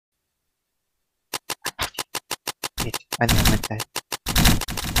shit, I nearly went dead.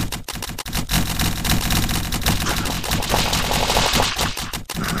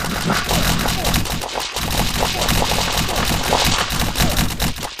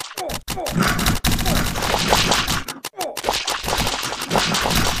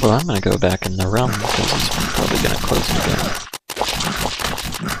 Well, I'm gonna go back in the realm because he's probably gonna close it again.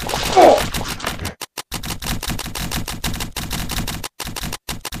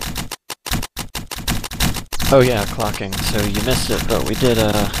 Oh yeah, clocking. So you missed it, but we did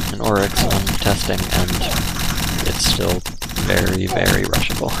an Oryx on testing, and it's still very, very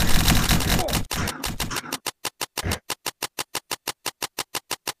rushable.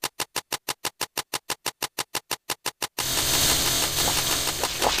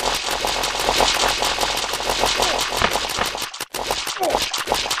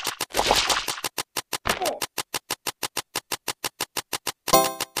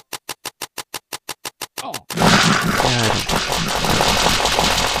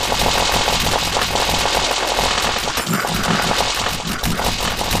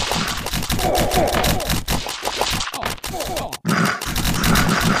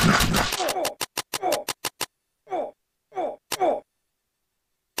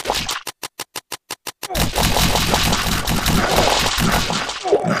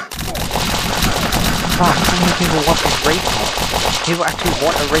 Fuck, how many people want this recomp? People actually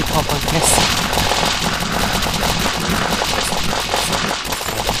want a recomp on testing.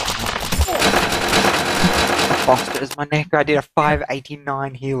 I bossed it as my necro. I did a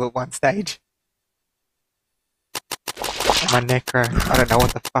 589 heal at one stage. My necro, I don't know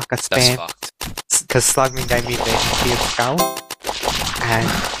what the fuck I spammed. That's fucked. Because Slugman gave me the Feared Skull. And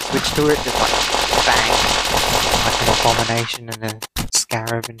switched to it, just like bang. Like an abomination and a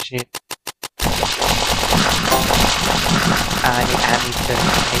scarab and shit. I need to take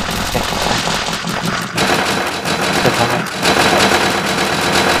a second back. Survive.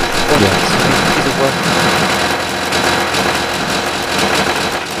 Is it working?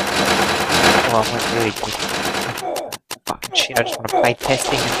 Well, I went really quick. Fucking shit, I just want to play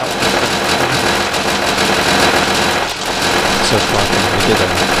testing and not So clocking, we did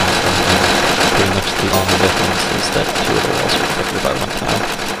pretty much the only difference is that two of the walls are quicker by 1 tile.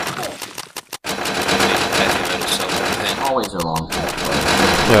 Always are long.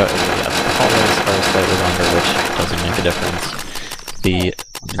 Yeah, the hallways are slightly longer, which doesn't make a difference. The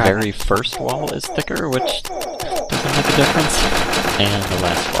very first wall is thicker, which doesn't make a difference, and the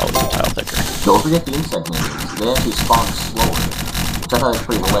last wall is a tile thicker. Don't forget the insect ninjas. They actually spawn slower, which I thought was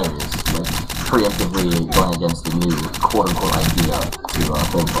pretty hilarious. Like, preemptively going against the new quote-unquote idea to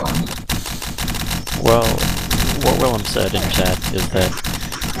build farm. Well, what Willem said in chat is that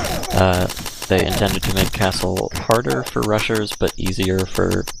they intended to make castle harder for rushers, but easier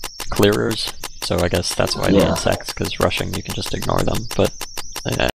for clearers. So I guess that's why the insects, because rushing you can just ignore them. But